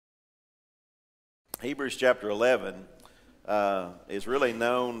Hebrews chapter 11 is really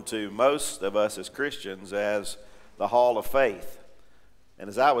known to most of us as Christians as the Hall of Faith. And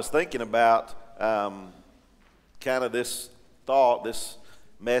as I was thinking about kind of this thought, this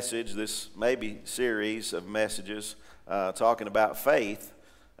message, this maybe series of messages talking about faith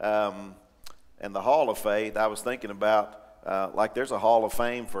and the Hall of Faith, I was thinking about like there's a Hall of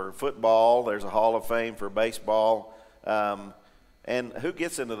Fame for football, there's a Hall of Fame for baseball, and who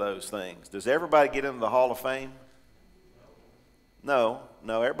gets into those things? Does everybody get into the Hall of Fame? No,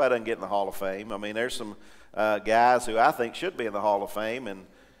 everybody doesn't get in the Hall of Fame. I mean, there's some guys who I think should be in the Hall of Fame, and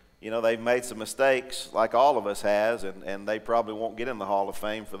you know, they've made some mistakes like all of us has, and they probably won't get in the Hall of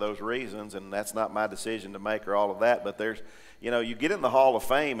Fame for those reasons, and that's not my decision to make or all of that. But there's, you know, you get in the Hall of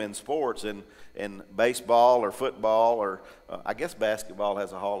Fame in sports, in baseball or football, or I guess basketball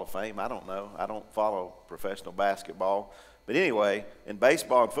has a Hall of Fame. I don't know. I don't follow professional basketball. But anyway, in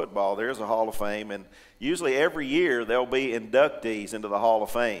baseball and football, there is a Hall of Fame, and usually every year there'll be inductees into the Hall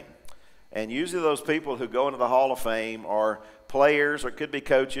of Fame. And usually those people who go into the Hall of Fame are players, or it could be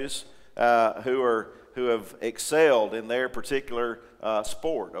coaches, who have excelled in their particular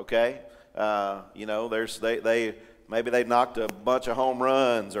sport. Okay, you know, maybe they knocked a bunch of home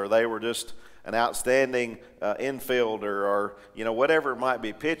runs, or they were just an outstanding infielder, or you know, whatever it might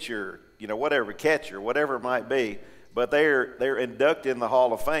be, pitcher, you know, whatever, catcher, whatever it might be. But they're inducted in the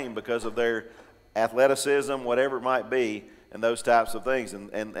Hall of Fame because of their athleticism, whatever it might be, and those types of things,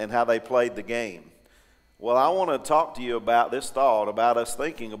 and how they played the game. Well, I want to talk to you about this thought, about us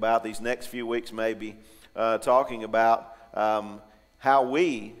thinking about these next few weeks maybe, talking about how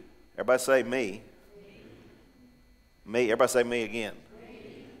we, everybody say me. Me, everybody say me again.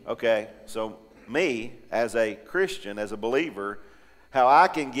 Okay, so me as a Christian, as a believer, how I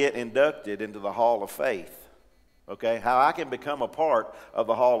can get inducted into the Hall of Faith. Okay, how I can become a part of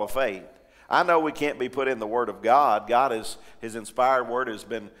the Hall of Faith. I know we can't be put in the Word of God. His inspired Word has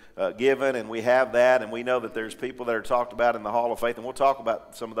been given, and we have that, and we know that there's people that are talked about in the Hall of Faith, and we'll talk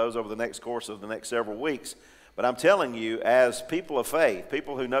about some of those over the next course of the next several weeks. But I'm telling you, as people of faith,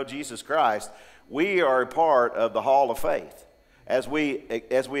 people who know Jesus Christ, we are a part of the Hall of Faith. As we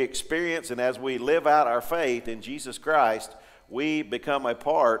experience and as we live out our faith in Jesus Christ, we become a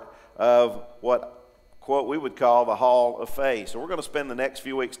part of what, quote, we would call the Hall of Faith. So we're going to spend the next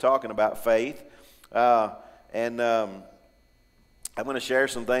few weeks talking about faith. I'm going to share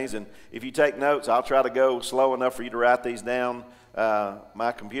some things. And if you take notes, I'll try to go slow enough for you to write these down.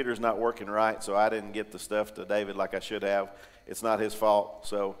 My computer's not working right, so I didn't get the stuff to David like I should have. It's not his fault,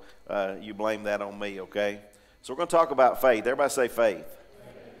 so you blame that on me, okay? So we're going to talk about faith. Everybody say faith.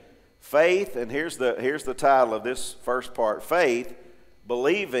 Faith, and here's the title of this first part. Faith,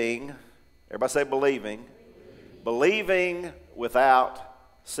 believing. Everybody say believing. Believing without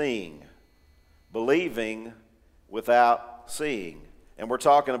seeing. Believing without seeing. And we're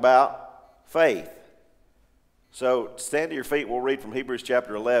talking about faith. So stand to your feet. We'll read from Hebrews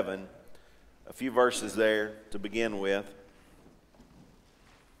chapter 11. A few verses there to begin with.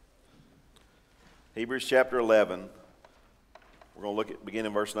 Hebrews chapter 11. We're going to look at begin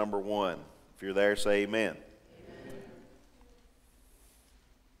in verse number 1. If you're there, say amen.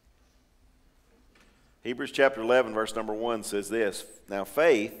 Hebrews chapter 11, verse number 1 says this: Now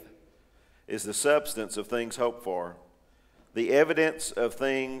faith is the substance of things hoped for, the evidence of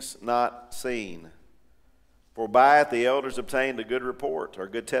things not seen. For by it the elders obtained a good report, or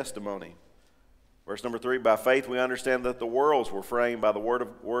good testimony. Verse number 3, by faith we understand that the worlds were framed by the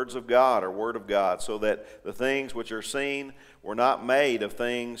words of God, or word of God, so that the things which are seen were not made of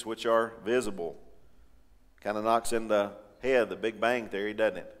things which are visible. Kind of knocks in the head, the Big Bang Theory,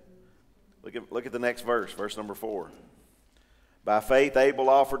 doesn't it? Look at the next verse, verse number 4. By faith Abel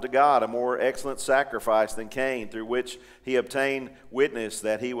offered to God a more excellent sacrifice than Cain, through which he obtained witness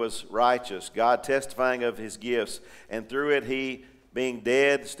that he was righteous, God testifying of his gifts, and through it he, being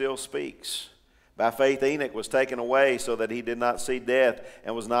dead, still speaks. By faith Enoch was taken away so that he did not see death,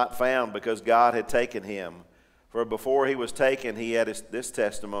 and was not found, because God had taken him. For before he was taken, he had this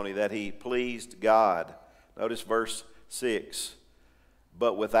testimony, that he pleased God. Notice verse 6.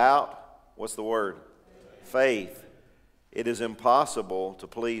 But without, what's the word? Faith. It is impossible to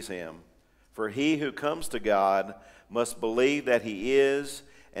please him. For he who comes to God must believe that he is,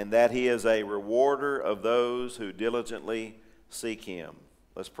 and that he is a rewarder of those who diligently seek him.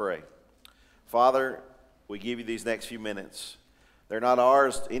 Let's pray. Father, we give you these next few minutes. They're not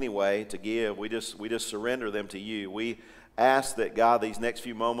ours anyway to give. We just surrender them to you. We ask that, God, these next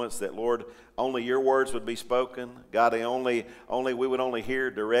few moments, that, Lord, only your words would be spoken. God, we would only hear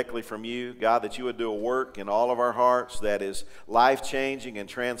directly from you. God, that you would do a work in all of our hearts that is life-changing and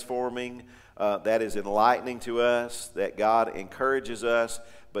transforming, that is enlightening to us, that, God, encourages us,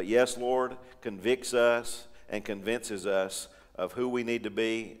 but yes, Lord, convicts us and convinces us of who we need to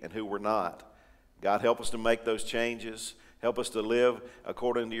be and who we're not. God, help us to make those changes. Help us to live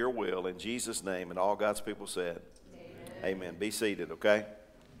according to your will. In Jesus' name, and all God's people said, amen. Amen. Be seated, okay?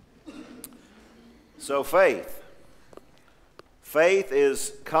 So faith. Faith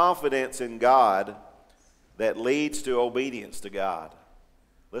is confidence in God that leads to obedience to God.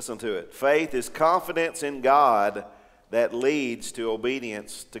 Listen to it. Faith is confidence in God that leads to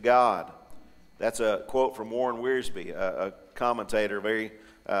obedience to God. That's a quote from Warren Wiersbe, a commentator.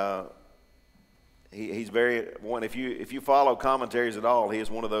 He's very one. If you follow commentaries at all, he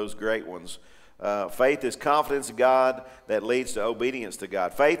is one of those great ones. Faith is confidence in God that leads to obedience to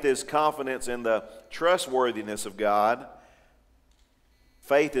God. Faith is confidence in the trustworthiness of God.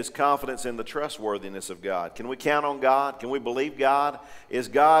 Faith is confidence in the trustworthiness of God. Can we count on God? Can we believe God? Is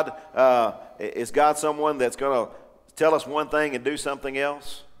God someone that's going to tell us one thing and do something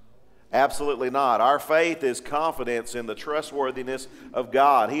else? Absolutely not. Our faith is confidence in the trustworthiness of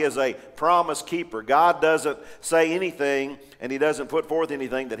God. He is a promise keeper. God doesn't say anything and he doesn't put forth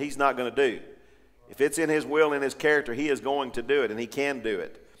anything that he's not going to do. If it's in his will and his character, he is going to do it, and he can do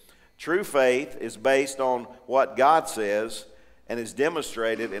it. True faith is based on what God says and is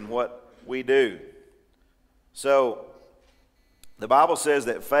demonstrated in what we do. So the Bible says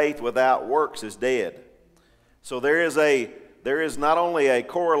that faith without works is dead. So there is not only a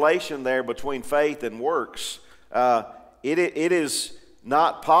correlation there between faith and works. It is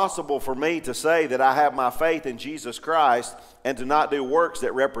not possible for me to say that I have my faith in Jesus Christ and to not do works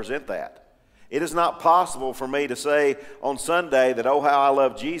that represent that. It is not possible for me to say on Sunday that, oh, how I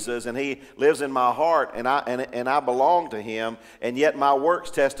love Jesus and he lives in my heart and I belong to him, and yet my works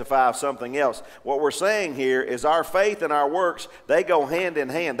testify of something else. What we're saying here is our faith and our works, they go hand in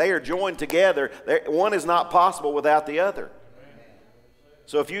hand. They are joined together. One is not possible without the other.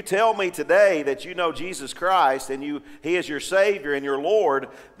 So if you tell me today that you know Jesus Christ and he is your Savior and your Lord,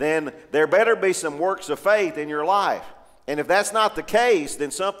 then there better be some works of faith in your life. And if that's not the case,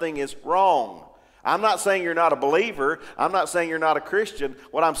 then something is wrong. I'm not saying you're not a believer. I'm not saying you're not a Christian.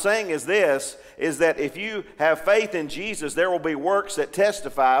 What I'm saying is this, is that if you have faith in Jesus, there will be works that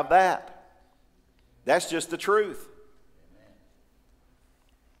testify of that. That's just the truth.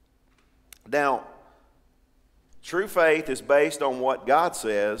 Now, true faith is based on what God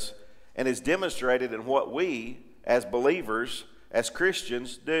says and is demonstrated in what we, as believers, as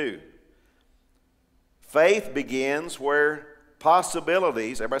Christians, do. Faith begins where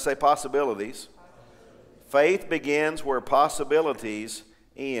possibilities, everybody say possibilities. Faith begins where possibilities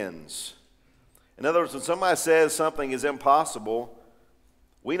ends. In other words, when somebody says something is impossible,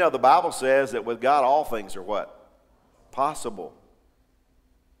 we know the Bible says that with God all things are what? Possible.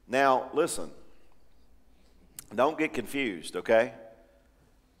 Now, listen. Don't get confused, okay?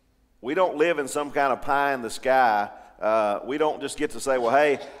 We don't live in some kind of pie in the sky. We don't just get to say, well,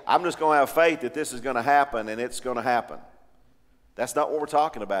 hey, I'm just going to have faith that this is going to happen, and it's going to happen. That's not what we're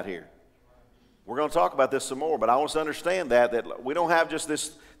talking about here. We're going to talk about this some more, but I want us to understand that we don't have just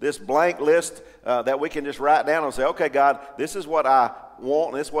this blank list that we can just write down and say, okay, God, this is what I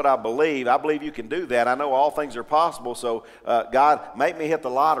want, and this is what I believe. I believe you can do that. I know all things are possible, so God, make me hit the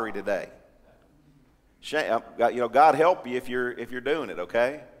lottery today. God help you if you're doing it,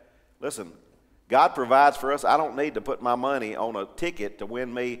 okay? Listen, God provides for us. I don't need to put my money on a ticket to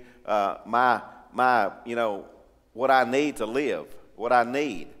win me what I need to live, what I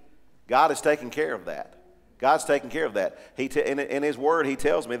need. God is taking care of that. God's taking care of that. In His Word, He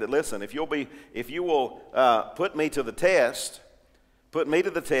tells me that, listen, if you will put me to the test,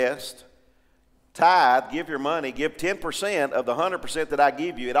 tithe, give your money, give 10% of the 100% that I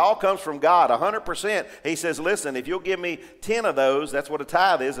give you. It all comes from God, 100%. He says, listen, if you'll give me 10 of those, that's what a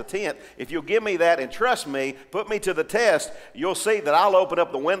tithe is, a tenth. If you'll give me that and trust me, put me to the test, you'll see that I'll open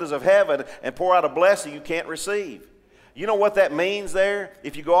up the windows of heaven and pour out a blessing you can't receive. You know what that means there?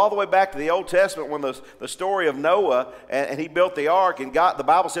 If you go all the way back to the Old Testament when the story of Noah and he built the ark, and the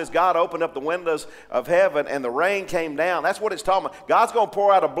Bible says God opened up the windows of heaven and the rain came down. That's what it's talking about. God's going to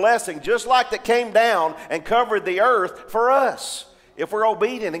pour out a blessing just like that came down and covered the earth for us if we're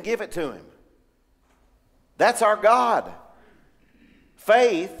obedient and give it to Him. That's our God.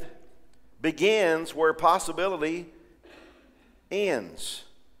 Faith begins where possibility ends.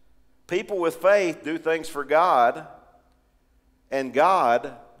 People with faith do things for God, and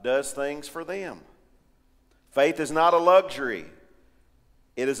God does things for them. Faith is not a luxury.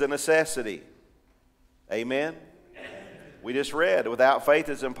 It is a necessity. Amen? We just read, without faith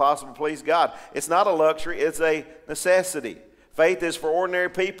it's impossible to please God. It's not a luxury, it's a necessity. Faith is for ordinary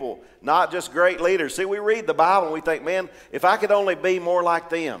people, not just great leaders. See, we read the Bible and we think, man, if I could only be more like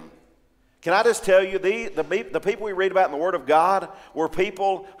them. Can I just tell you, the people we read about in the Word of God were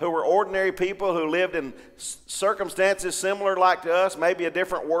people who were ordinary people who lived in circumstances similar like to us, maybe a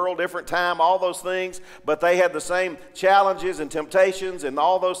different world, different time, all those things, but they had the same challenges and temptations and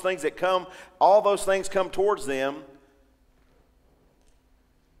all those things come towards them.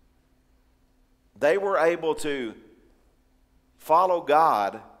 They were able to follow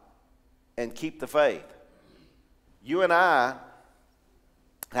God and keep the faith. You and I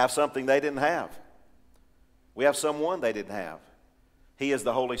have something they didn't have. We have someone they didn't have. He is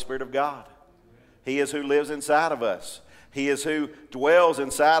the Holy Spirit of God. He is who lives inside of us. He is who dwells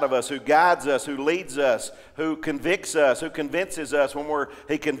inside of us, who guides us, who leads us, who convicts us, who convinces us when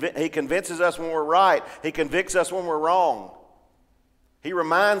He convinces us when we're right. He convicts us when we're wrong. He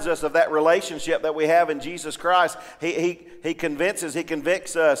reminds us of that relationship that we have in Jesus Christ. He convinces, He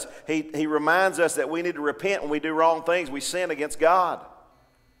convicts us. He reminds us that we need to repent when we do wrong things. We sin against God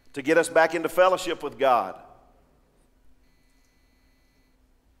to get us back into fellowship with God.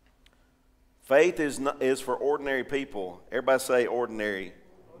 Faith is for ordinary people. Everybody say ordinary.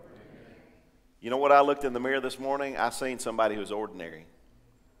 You know what I looked in the mirror this morning? I seen somebody who's ordinary.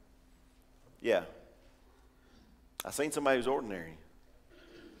 Yeah. I seen somebody who's ordinary.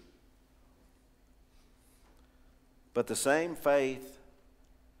 But the same faith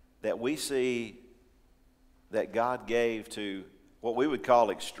that we see that God gave to what we would call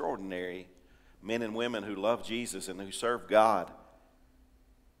extraordinary men and women who love Jesus and who serve God,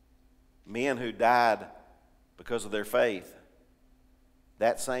 men who died because of their faith,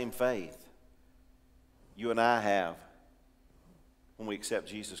 that same faith you and I have when we accept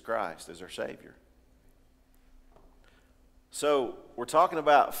Jesus Christ as our Savior. So we're talking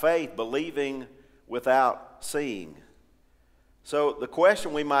about faith, believing without seeing. So the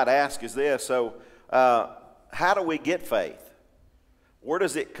question we might ask is this: how do we get faith? Where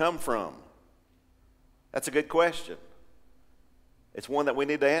does it come from? That's a good question. It's one that we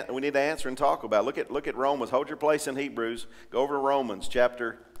need to answer and talk about. Look at Romans. Hold your place in Hebrews. Go over to Romans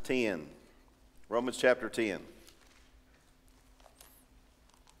chapter 10. Romans chapter 10.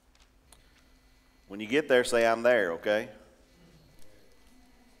 When you get there, say, I'm there, okay?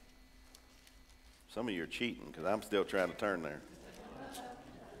 Some of you are cheating because I'm still trying to turn there.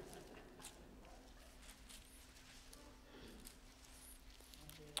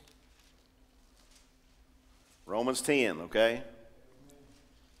 Romans 10, okay?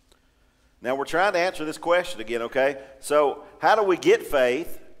 Now we're trying to answer this question again, okay? So how do we get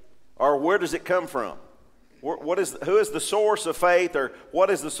faith, or where does it come from? Who is the source of faith, or what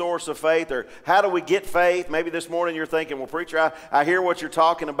is the source of faith, or how do we get faith? Maybe this morning you're thinking, well, preacher, I hear what you're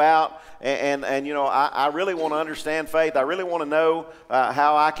talking about, and you know, I really want to understand faith. I really want to know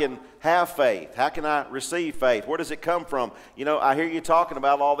how I can have faith. How can I receive faith? Where does it come from? You know, I hear you talking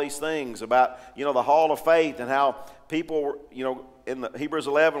about all these things, about, you know, the hall of faith and how people, you know, in the Hebrews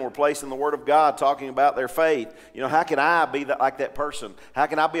 11 were placing the Word of God talking about their faith. You know, how can I be like that person? How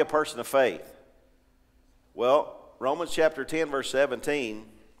can I be a person of faith? Well, Romans chapter 10, verse 17,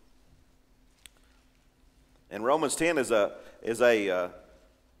 and Romans 10 is a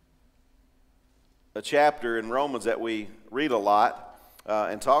chapter in Romans that we read a lot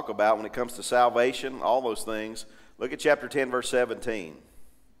and talk about when it comes to salvation, all those things. Look at chapter 10, verse 17.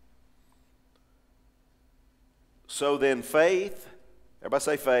 So then faith, everybody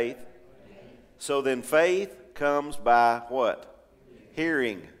say faith. So then faith comes by what?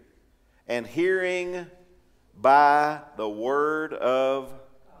 Hearing. And hearing by the Word of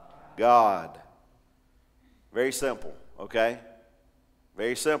God. Very simple, okay?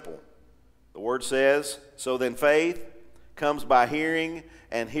 Very simple. The Word says, so then faith comes by hearing,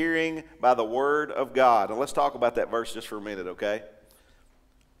 and hearing by the Word of God. And let's talk about that verse just for a minute, okay?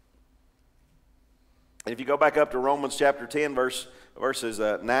 And if you go back up to Romans chapter 10, verses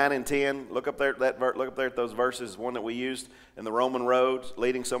 9 and 10, look up there at those verses, one that we used in the Roman road,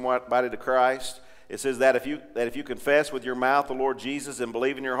 leading somebody to Christ. It says that if you confess with your mouth the Lord Jesus and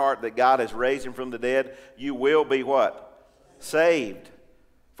believe in your heart that God has raised him from the dead, you will be what? Saved.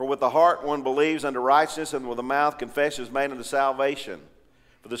 For with the heart one believes unto righteousness, and with the mouth confession is made unto salvation.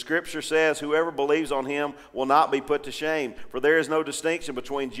 For the Scripture says, whoever believes on him will not be put to shame. For there is no distinction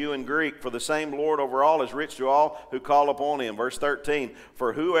between Jew and Greek, for the same Lord over all is rich to all who call upon him. Verse 13,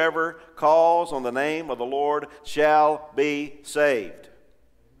 for whoever calls on the name of the Lord shall be saved.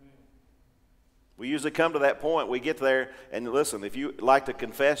 We usually come to that point. We get there, and listen, if you like to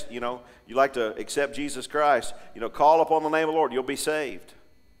confess, you like to accept Jesus Christ, call upon the name of the Lord, you'll be saved.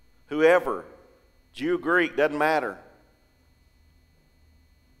 Whoever, Jew, Greek, doesn't matter.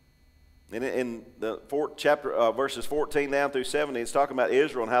 In the fourth chapter, verses 14 down through 17, it's talking about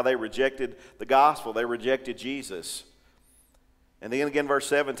Israel and how they rejected the gospel. They rejected Jesus. And then again, verse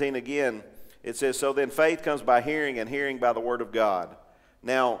 17 again, it says, so then faith comes by hearing, and hearing by the word of God.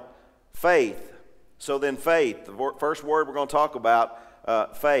 Now, faith. So then faith, the first word we're going to talk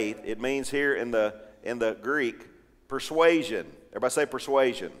about, faith, it means here in the Greek, persuasion. Everybody say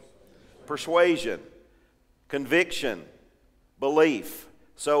persuasion. Persuasion, conviction, belief.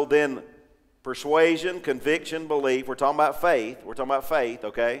 So then persuasion, conviction, belief. We're talking about faith. We're talking about faith,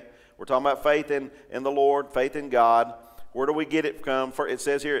 okay? We're talking about faith in the Lord, faith in God. Where do we get it from? It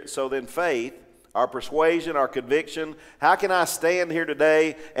says here, so then faith, our persuasion, our conviction. How can I stand here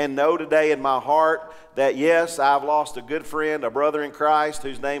today and know today in my heart that, yes, I've lost a good friend, a brother in Christ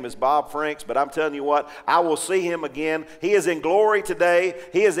whose name is Bob Franks, but I'm telling you what, I will see him again. He is in glory today.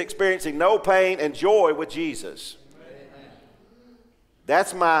 He is experiencing no pain and joy with Jesus. Amen.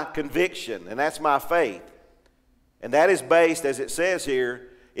 That's my conviction, and that's my faith. And that is based, as it says here,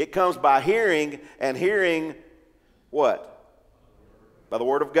 it comes by hearing, and hearing what? By the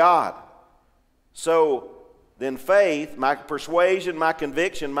word of God. So then faith, my persuasion, my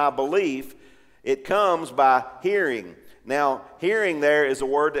conviction, my belief, it comes by hearing. Now, hearing there is a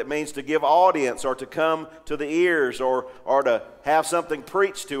word that means to give audience or to come to the ears or to have something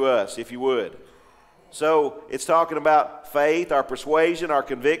preached to us, if you would. So it's talking about faith, our persuasion, our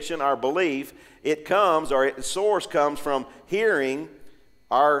conviction, our belief. It comes, or its source comes from hearing,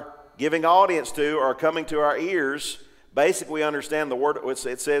 our giving audience to, or coming to our ears. Basically, we understand the word.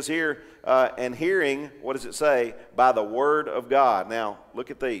 It says here, and hearing, what does it say? By the word of God. Now, look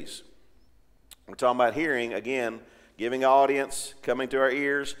at these. We're talking about hearing, again, giving audience, coming to our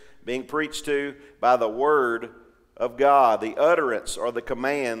ears, being preached to by the word of God, the utterance or the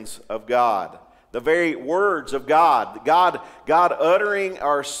commands of God. The very words of God. God uttering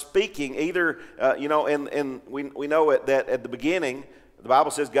or speaking, either, and we know it, that at the beginning, the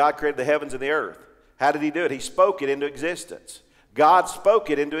Bible says God created the heavens and the earth. How did he do it? He spoke it into existence. God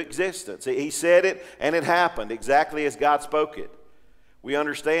spoke it into existence. He said it, and it happened exactly as God spoke it. We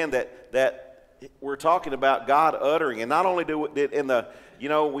understand that we're talking about God uttering, and not only do it in the,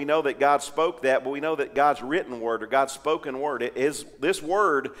 we know that God spoke that, but we know that God's written word or God's spoken word, this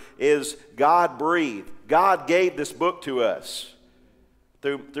word is God breathed. God gave this book to us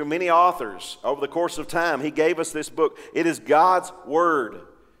through many authors over the course of time. He gave us this book. It is God's word.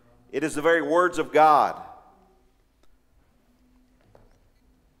 It is the very words of God.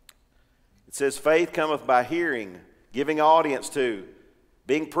 It says, faith cometh by hearing, giving audience to,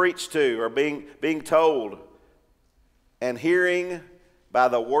 being preached to, or being told, and hearing by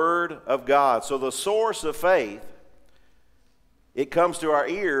the word of God. So the source of faith, it comes to our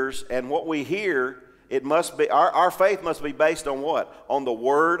ears, and what we hear, it must be, our faith must be based on what? On the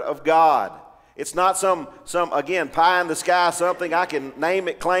word of God. It's not some again, pie in the sky something. I can name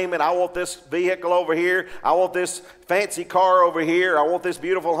it, claim it. I want this vehicle over here. I want this fancy car over here. I want this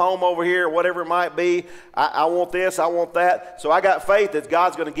beautiful home over here, whatever it might be. I want this, I want that. So I got faith that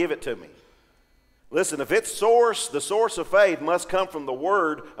God's going to give it to me. Listen, if the source of faith must come from the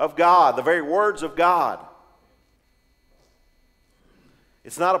word of God, the very words of God.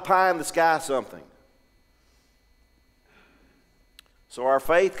 It's not a pie in the sky something. So our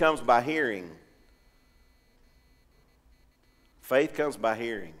faith comes by hearing. Faith comes by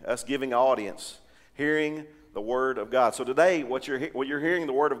hearing, us giving audience, hearing the word of God. So today, what you're hearing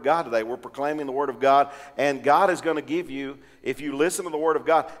the word of God today, we're proclaiming the word of God, and God is going to give you, if you listen to the word of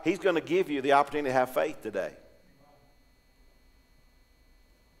God, he's going to give you the opportunity to have faith today.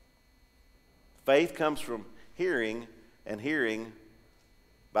 Faith comes from hearing, and hearing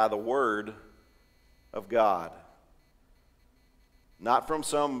by the word of God. Not from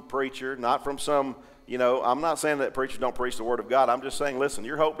some preacher, not from some, I'm not saying that preachers don't preach the word of God. I'm just saying, listen,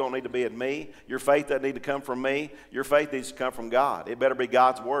 your hope don't need to be in me. Your faith doesn't need to come from me. Your faith needs to come from God. It better be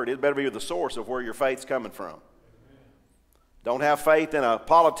God's word. It better be the source of where your faith's coming from. Don't have faith in a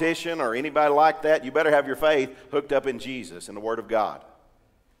politician or anybody like that. You better have your faith hooked up in Jesus and the word of God.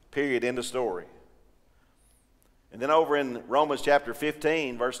 Period. End of story. And then over in Romans chapter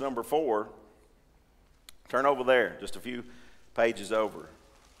 15, verse number 4, turn over there, just a few pages over.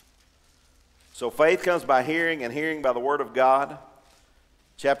 So faith comes by hearing, and hearing by the word of God.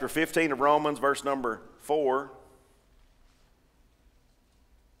 Chapter 15 of Romans, verse number 4.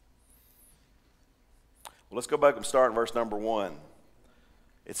 Well, let's go back and start in verse number 1.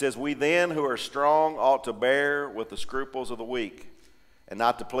 It says, we then who are strong ought to bear with the scruples of the weak and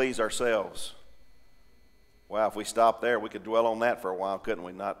not to please ourselves. Wow, if we stop there, we could dwell on that for a while, couldn't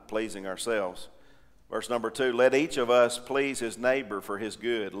we? Not pleasing ourselves. Verse number 2, let each of us please his neighbor for his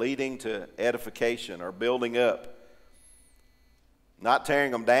good, leading to edification or building up. Not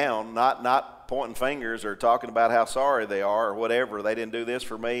tearing them down, not pointing fingers or talking about how sorry they are or whatever. They didn't do this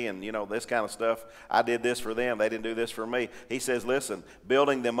for me and, this kind of stuff. I did this for them. They didn't do this for me. He says, listen,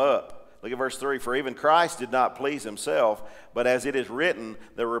 building them up. Look at verse 3. For even Christ did not please himself, but as it is written,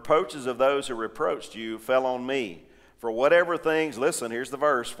 the reproaches of those who reproached you fell on me. For whatever things, listen, here's the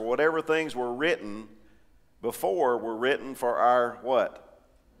verse, for whatever things were written before were written for our what?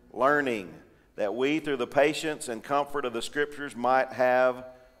 Learning, that we through the patience and comfort of the Scriptures might have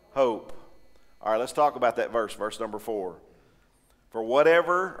hope. All right, let's talk about that verse number 4. For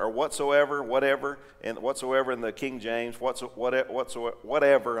whatever, or whatsoever, whatever, and whatsoever in the King James,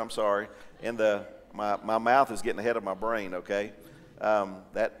 whatever, I'm sorry, in the, my mouth is getting ahead of my brain, okay?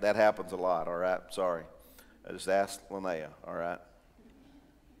 That happens a lot, all right? Sorry. I just asked Linnea, all right?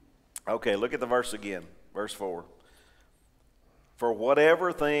 Okay, look at the verse again, verse 4. For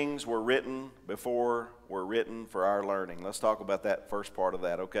whatever things were written before were written for our learning. Let's talk about that first part of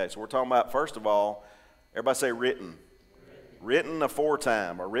that. Okay, so we're talking about, first of all, everybody say written. Written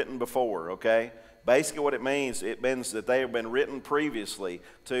aforetime or written before, okay? Basically what it means that they have been written previously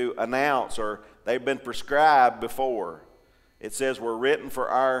to announce, or they've been prescribed before. It says we're written for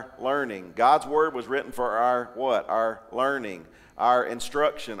our learning. God's word was written for our what? Our learning, our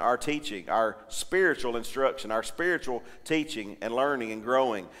instruction, our teaching, our spiritual instruction, our spiritual teaching and learning and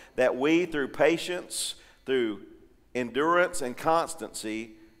growing. That we through patience, through endurance and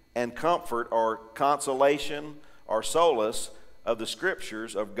constancy and comfort or consolation or solace of the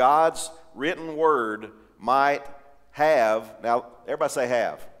Scriptures of God's written word might have. Now, everybody say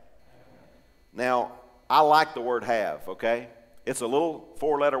have. Now, I like the word have, okay? It's a little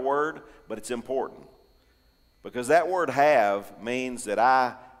 4-letter word, but it's important. Because that word have means that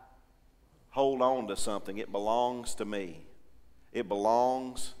I hold on to something. It belongs to me. It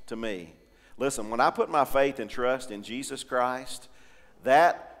belongs to me. Listen, when I put my faith and trust in Jesus Christ,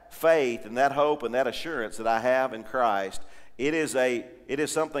 that faith and that hope and that assurance that I have in Christ, it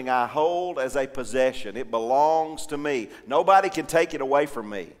is something I hold as a possession. It belongs to me. Nobody can take it away from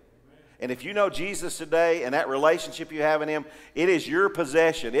me. And if you know Jesus today and that relationship you have in Him, it is your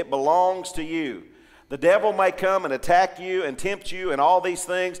possession. It belongs to you. The devil may come and attack you and tempt you and all these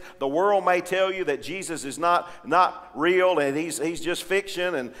things. The world may tell you that Jesus is not real and he's just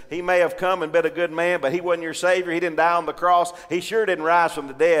fiction, and he may have come and been a good man, but he wasn't your Savior. He didn't die on the cross. He sure didn't rise from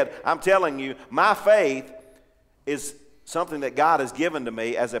the dead. I'm telling you, my faith is something that God has given to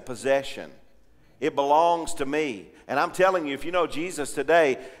me as a possession. It belongs to me. And I'm telling you, if you know Jesus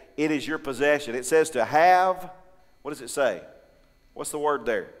today, it is your possession. It says to have, what does it say? What's the word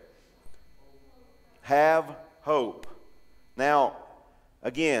there? Have hope. Now,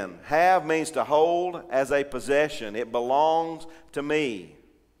 again, have means to hold as a possession. It belongs to me.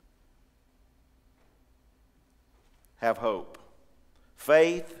 Have hope.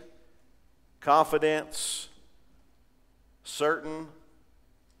 Faith, confidence, certain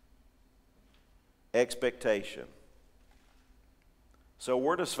expectation. So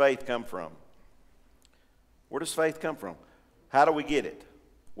where does faith come from? Where does faith come from? How do we get it?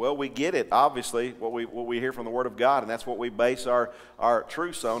 Well, we get it, obviously, what we hear from the Word of God, and that's what we base our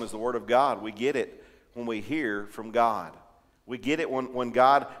truths on is the Word of God. We get it when we hear from God. We get it when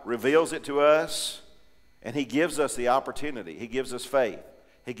God reveals it to us, and He gives us the opportunity. He gives us faith.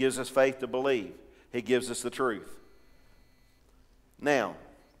 He gives us faith to believe. He gives us the truth. Now,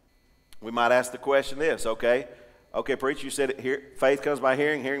 we might ask the question this, okay, preacher, you said it here, faith comes by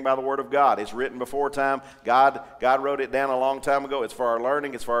hearing, hearing by the Word of God. It's written before time. God wrote it down a long time ago. It's for our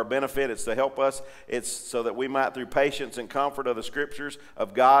learning. It's for our benefit. It's to help us. It's so that we might, through patience and comfort of the Scriptures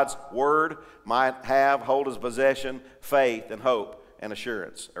of God's Word, might hold as possession faith and hope and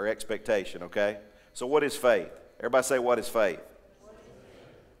assurance or expectation, okay? So what is faith? Everybody say, what is faith?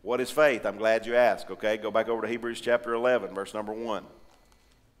 What is faith? I'm glad you asked, okay? Go back over to Hebrews chapter 11, verse number 1.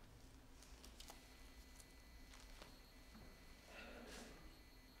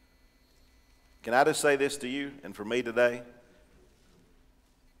 Can I just say this to you and for me today?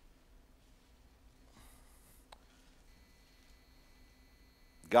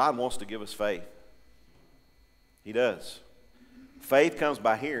 God wants to give us faith. He does. Faith comes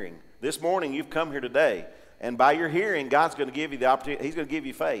by hearing. This morning you've come here today, and by your hearing, God's going to give you the opportunity. He's going to give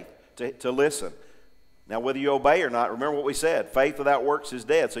you faith to listen. Now, whether you obey or not, remember what we said. Faith without works is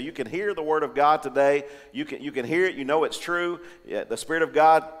dead. So you can hear the word of God today. You can hear it. You know it's true. The Spirit of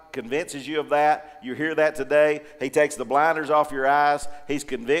God convinces you of that. You hear that today. He takes the blinders off your eyes. He's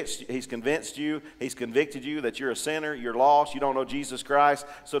convinced you. He's convicted you that you're a sinner. You're lost. You don't know Jesus Christ.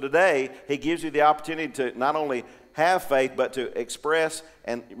 So today, He gives you the opportunity to not only have faith, but to express.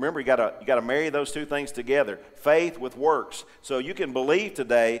 And remember, you gotta marry those two things together, faith with works. So you can believe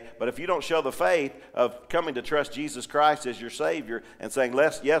today, but if you don't show the faith of coming to trust Jesus Christ as your Savior and saying,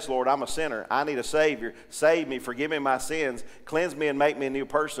 yes, Lord, I'm a sinner, I need a Savior, save me, forgive me my sins, cleanse me and make me a new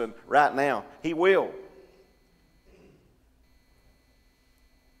person right now, He will.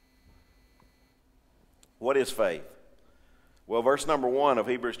 What is faith? Well, verse number 1 of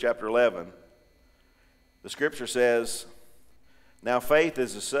Hebrews chapter 11, the Scripture says, now faith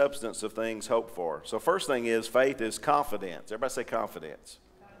is the substance of things hoped for. So first thing is, faith is confidence. Everybody say confidence.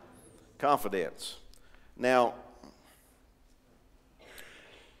 Confidence. Now,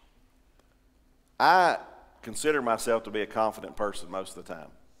 I consider myself to be a confident person most of the time.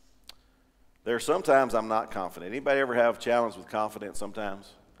 There are sometimes I'm not confident. Anybody ever have a challenge with confidence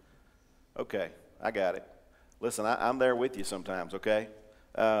sometimes? Okay, I got it. Listen, I'm there with you sometimes, okay?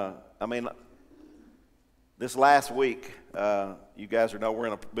 This last week, you guys know we're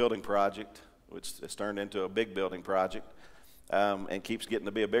in a building project, which has turned into a big building project, and keeps getting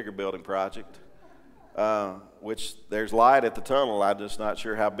to be a bigger building project, which there's light at the tunnel. I'm just not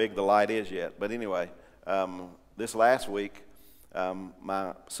sure how big the light is yet. But anyway, this last week,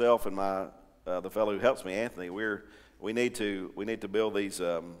 myself and the fellow who helps me, Anthony, we need to build these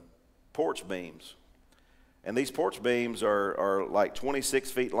porch beams. And these porch beams are like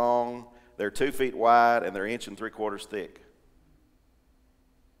 26 feet long. They're 2 feet wide, and they're 1 3/4 inches thick.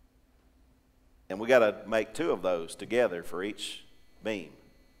 And we got to make 2 of those together for each beam.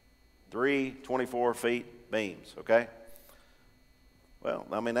 3 24-foot beams, okay? Well,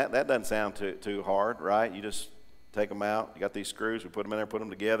 I mean, that doesn't sound too hard, right? You just take them out. You got these screws. We put them in there, put them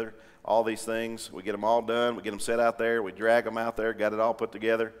together. All these things. We get them all done. We get them set out there. We drag them out there, got it all put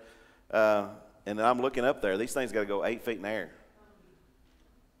together. And then I'm looking up there. These things got to go 8 feet in the air.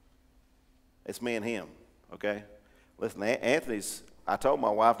 It's me and him, okay? Listen, I told my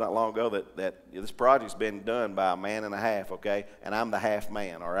wife not long ago that this project's been done by a man and a half, okay? And I'm the half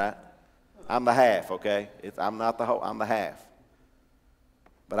man, all right? I'm the half, okay? I'm not the whole, I'm the half.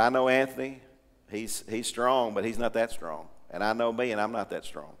 But I know Anthony, he's strong, but he's not that strong. And I know me, and I'm not that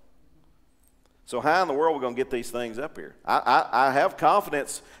strong. So how in the world are we going to get these things up here? I have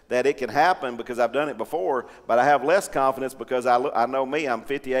confidence that it can happen because I've done it before, but I have less confidence because I know me. I'm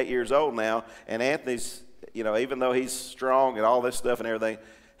 58 years old now, and Anthony's, even though he's strong and all this stuff and everything,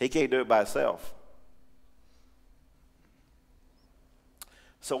 he can't do it by himself.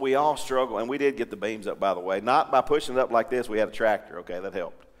 So we all struggle, and we did get the beams up, by the way. Not by pushing it up like this. We had a tractor, okay? That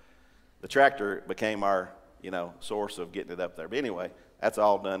helped. The tractor became our, source of getting it up there. But anyway, that's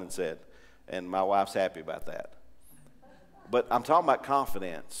all done and said. And my wife's happy about that. But I'm talking about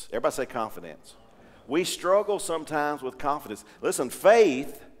confidence. Everybody say confidence. We struggle sometimes with confidence. Listen,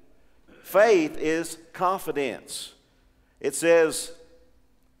 faith is confidence. It says,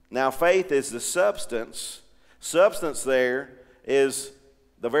 now faith is the substance. Substance there is,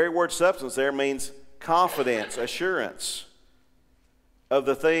 the very word substance there means confidence, assurance of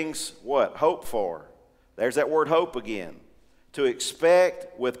the things, what? Hope for. There's that word hope again. To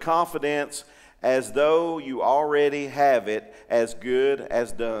expect with confidence as though you already have it, as good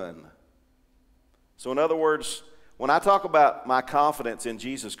as done. So in other words, when I talk about my confidence in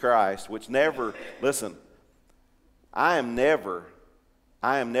Jesus Christ, which never, listen, I am never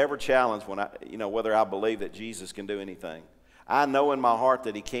challenged when whether I believe that Jesus can do anything. I know in my heart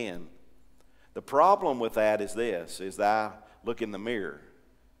that He can. The problem with that is this, is that I look in the mirror.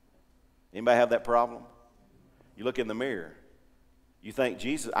 Anybody have that problem? You look in the mirror. You think,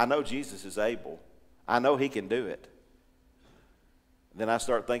 I know Jesus is able. I know He can do it. Then I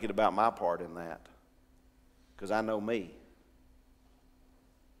start thinking about my part in that. Because I know me.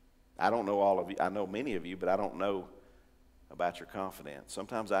 I don't know all of you. I know many of you, but I don't know about your confidence.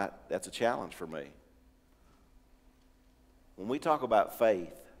 Sometimes that's a challenge for me. When we talk about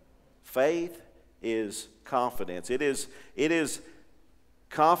faith is confidence. It is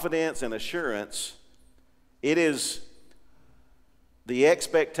confidence and assurance. It is the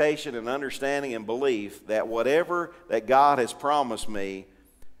expectation and understanding and belief that whatever that God has promised me,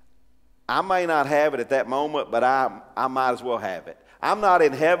 I may not have it at that moment, but I might as well have it. I'm not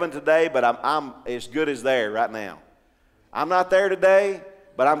in heaven today, but I'm as good as there right now. I'm not there today,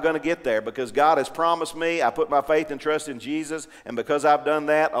 but but I'm going to get there because God has promised me. I put my faith and trust in Jesus, and because I've done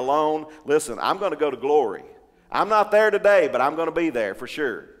that alone, listen, I'm going to go to glory. I'm not there today, but I'm going to be there for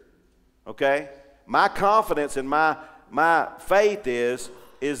sure. Okay? My confidence and my faith is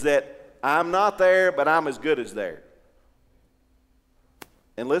that I'm not there, but I'm as good as there.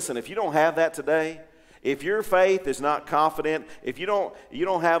 And listen, if you don't have that today, if your faith is not confident, if you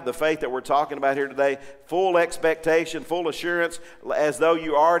don't have the faith that we're talking about here today, full expectation, full assurance, as though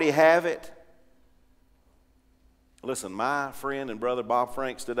you already have it. Listen, my friend and brother Bob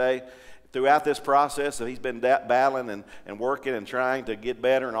Franks today, throughout this process that he's been battling and working and trying to get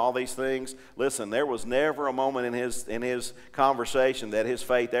better and all these things, listen, there was never a moment in his conversation that his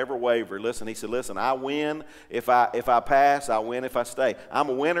faith ever wavered. Listen, he said, listen, I win if I pass, I win if I stay. I'm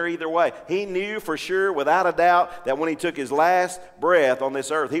a winner either way. He knew for sure, without a doubt, that when he took his last breath on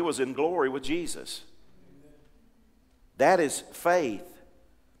this earth, he was in glory with Jesus. That is faith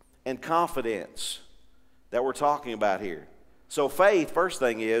and confidence that we're talking about here. So faith, first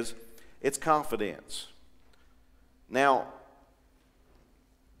thing is, it's confidence. Now,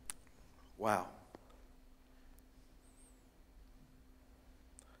 wow.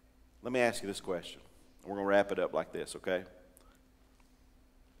 Let me ask you this question. We're going to wrap it up like this, okay?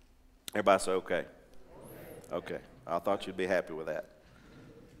 Everybody say okay. Okay. I thought you'd be happy with that.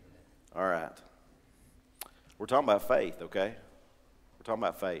 All right. We're talking about faith, okay? We're talking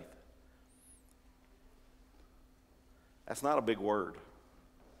about faith. That's not a big word.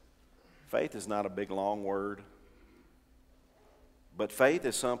 Faith is not a big, long word. But faith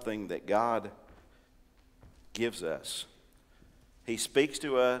is something that God gives us. He speaks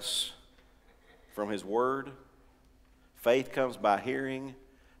to us from His Word. Faith comes by hearing,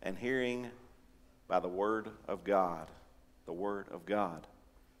 and hearing by the Word of God. The Word of God.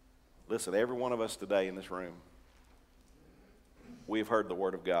 Listen, every one of us today in this room, we've heard the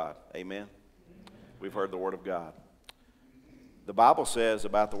Word of God. Amen? We've heard the Word of God. The Bible says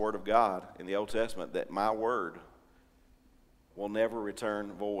about the Word of God in the Old Testament that my word will never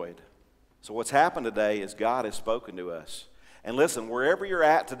return void. So what's happened today is God has spoken to us. And listen, wherever you're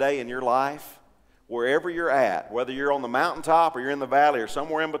at today in your life, wherever you're at, whether you're on the mountaintop or you're in the valley or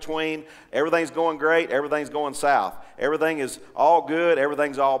somewhere in between, everything's going great, everything's going south. Everything is all good,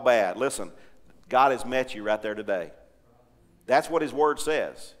 everything's all bad. Listen, God has met you right there today. That's what His Word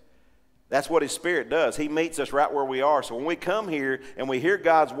says. That's what His Spirit does. He meets us right where we are. So when we come here and we hear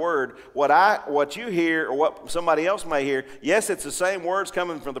God's Word, what you hear or what somebody else may hear, yes, it's the same words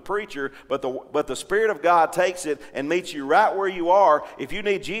coming from the preacher, but the Spirit of God takes it and meets you right where you are. If you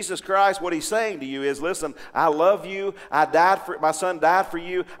need Jesus Christ, what He's saying to you is, listen, I love you. My Son died for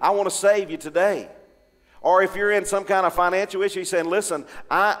you. I want to save you today. Or if you're in some kind of financial issue, He's saying, listen,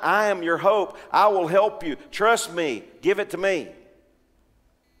 I am your hope. I will help you. Trust me. Give it to me.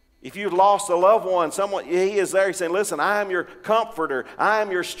 If you've lost a loved one, someone, He is there. He's saying, listen, I am your comforter. I am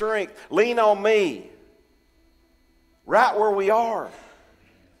your strength. Lean on me. Right where we are.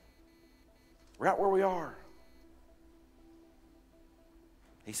 Right where we are.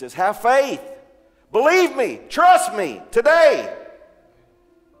 He says, have faith. Believe me. Trust me today.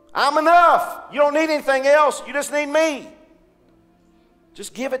 I'm enough. You don't need anything else. You just need me.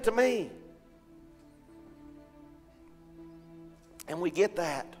 Just give it to me. And we get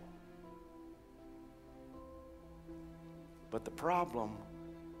that. But the problem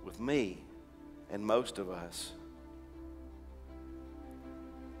with me and most of us,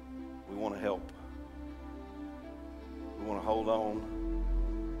 we want to help. We want to hold on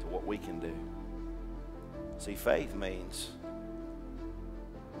to what we can do. See, faith means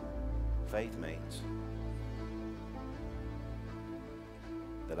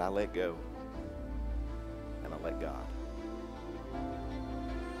that I let go and I let God.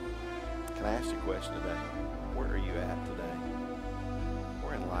 Can I ask you a question today? Where are you at today?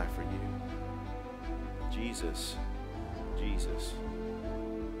 Where in life are you? Jesus is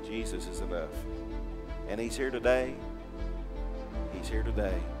enough. And He's here today. He's here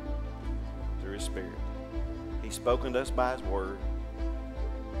today through His Spirit. He's spoken to us by His Word.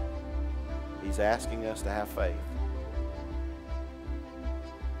 He's asking us to have faith.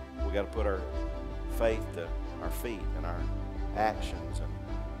 We've got to put our faith to our feet and our actions. And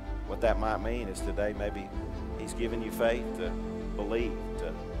what that might mean is today maybe He's given you faith to believe,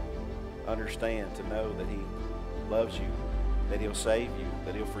 to understand, to know that He loves you, that He'll save you,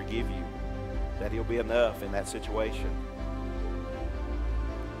 that He'll forgive you, that He'll be enough in that situation.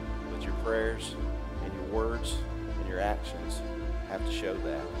 But your prayers and your words and your actions have to show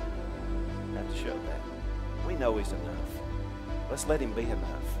that. Have to show that. We know He's enough. Let's let Him be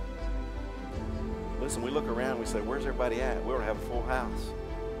enough. Listen, we look around and we say, where's everybody at? We ought to have a full house.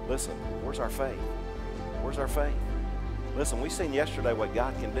 Listen, where's our faith? Where's our faith? Listen, we seen yesterday what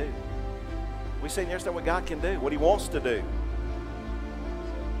God can do. We seen yesterday what God can do, what He wants to do.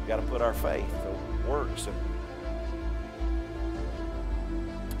 We've got to put our faith to works. And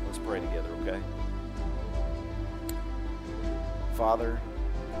let's pray together, okay? Father,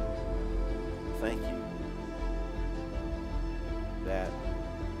 thank you that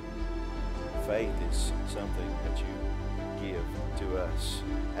faith is something that you give to us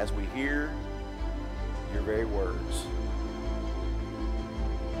as we hear your very words.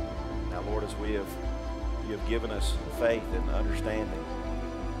 Now, Lord, as you have given us faith and understanding,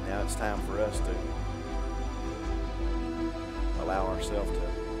 now it's time for us to allow ourselves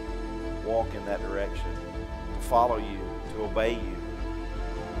to walk in that direction, to follow you, to obey you.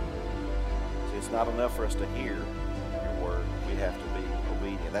 See, it's not enough for us to hear your word. We have to be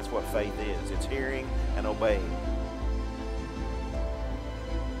obedient. That's what faith is. It's hearing and obeying.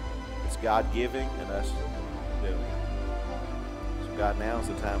 It's God giving and us doing. So God, now is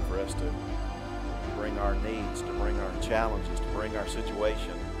the time for us to bring our needs, to bring our challenges, to bring our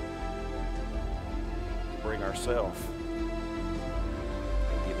situation, to bring ourselves and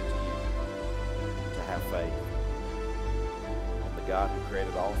give it to you, to have faith in the God who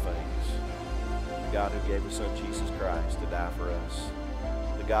created all things, the God who gave His Son Jesus Christ to die for us,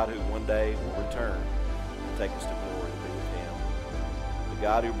 the God who one day will return and take us to glory to be with Him, the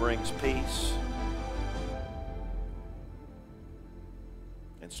God who brings peace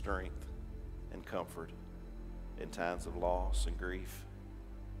and strength and comfort in times of loss and grief,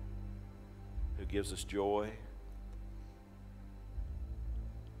 who gives us joy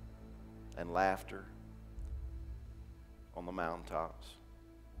and laughter on the mountaintops.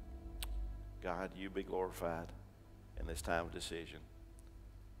 God, you be glorified in this time of decision.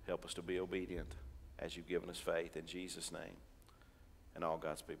 Help us to be obedient as you've given us faith in Jesus' name. And all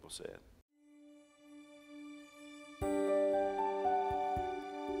God's people said.